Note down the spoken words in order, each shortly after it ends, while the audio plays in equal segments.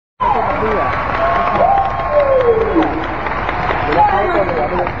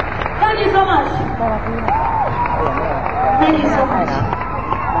Thank you so much.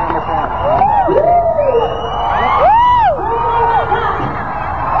 My.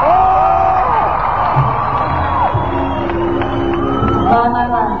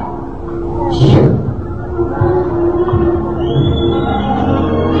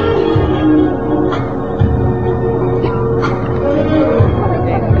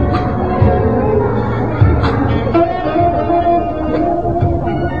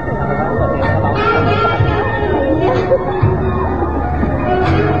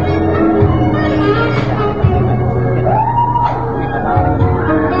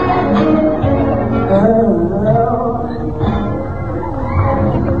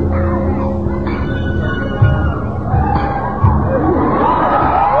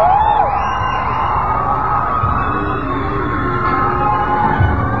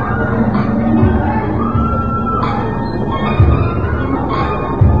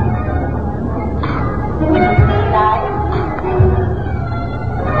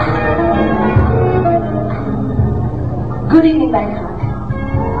 Good evening, Bangkok.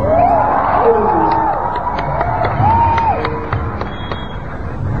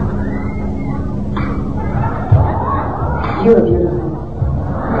 You are beautiful.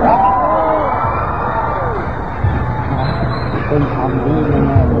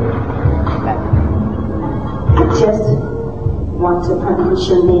 I just want to pronounce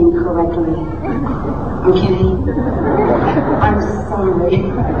your name correctly. Okay? I'm sorry.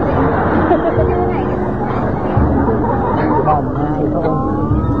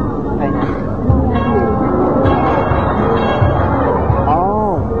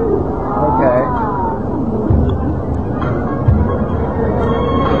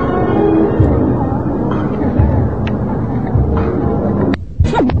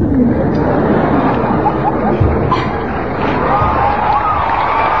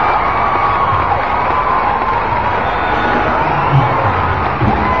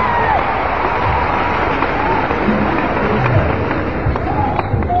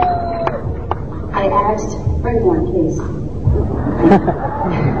 Bring one, please.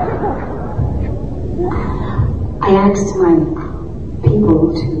 I asked my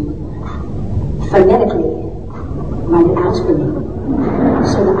people to phonetically write it out for me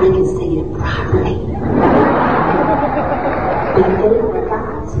so that I can say it properly. But they didn't work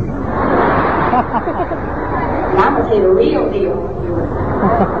out. And I'm going to tell you the real deal.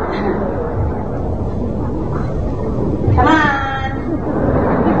 Come on.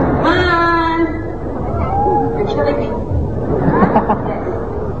 Killing me.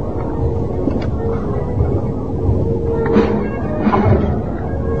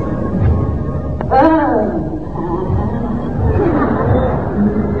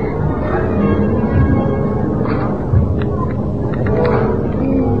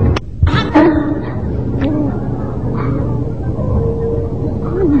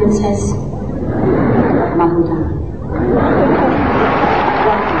 Princess Mahuda.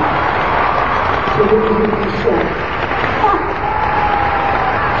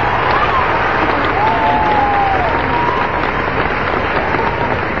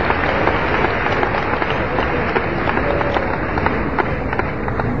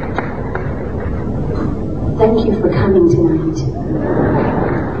 Thank you for coming tonight.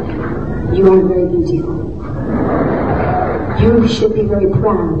 You are very beautiful. You should be very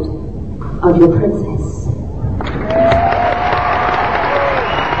proud of your princess.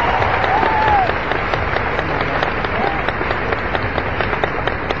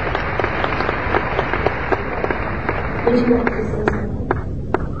 Would you like to say something?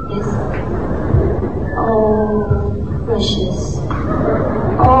 Yes? Oh, precious.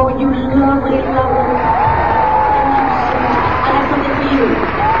 Oh, you lovely, lovely. I have something for you.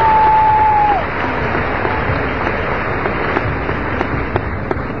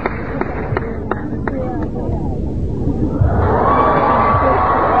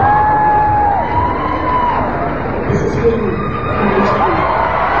 This is Whitney.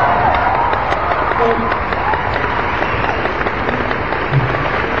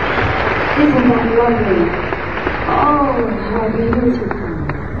 Isn't that lovely? Oh, how beautiful.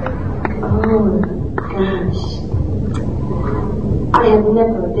 Oh, gosh. I have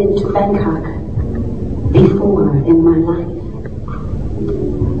never been to Bangkok before in my life.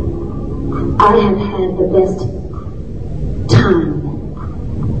 I have had the best time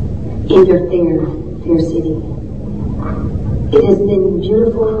in your fair city. It has been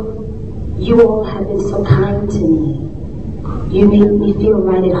beautiful. You all have been so kind to me. You made me feel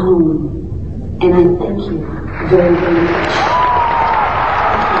right at home. And I thank you very, very much.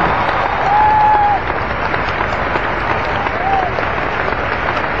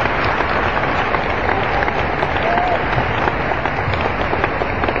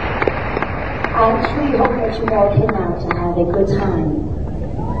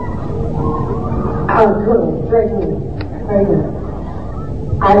 Oh, good. Very good. Very good.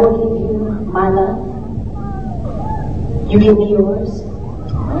 I will give you my love. You give me yours.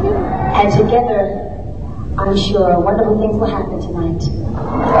 And together, I'm sure wonderful things will happen tonight.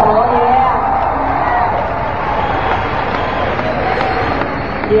 Oh,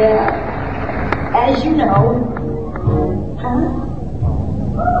 yeah. Yeah. As you know, huh?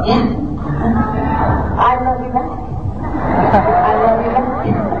 Yeah. I love you back. I love you back.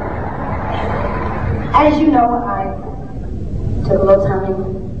 As you know, I took a little time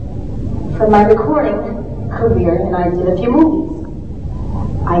from my recording career and I did a few movies.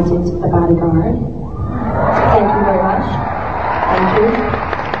 I did The Bodyguard. Thank you very much. Thank you.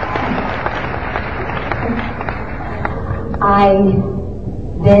 I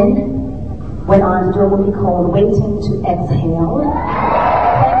then went on to do a movie called Waiting to Exhale.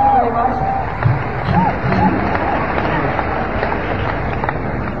 Thank you very much.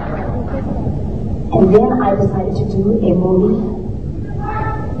 And then I decided to do a movie.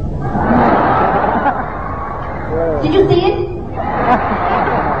 Did you see it?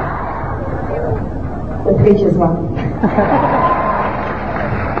 The Preacher's Wife.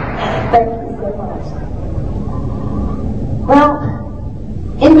 Thank you so much. Well,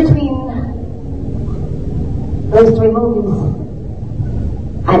 in between those three movies,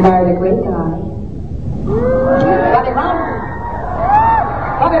 I married a great guy. Bobby Brown.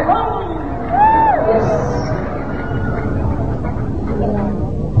 Bobby Brown. Yes.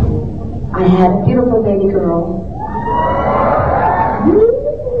 I had a beautiful baby girl.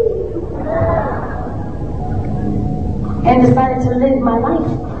 And decided to live my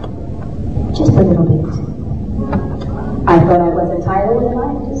life just a little bit. I thought I was entitled and I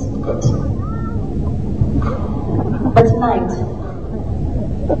just did it. But tonight,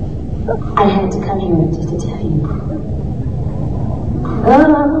 I had to come here just to tell you.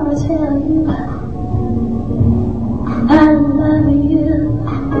 Oh, I'm gonna tell you I love you.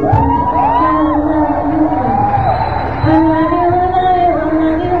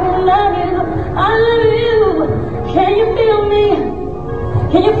 Can you feel me?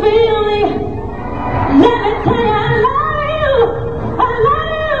 Can you feel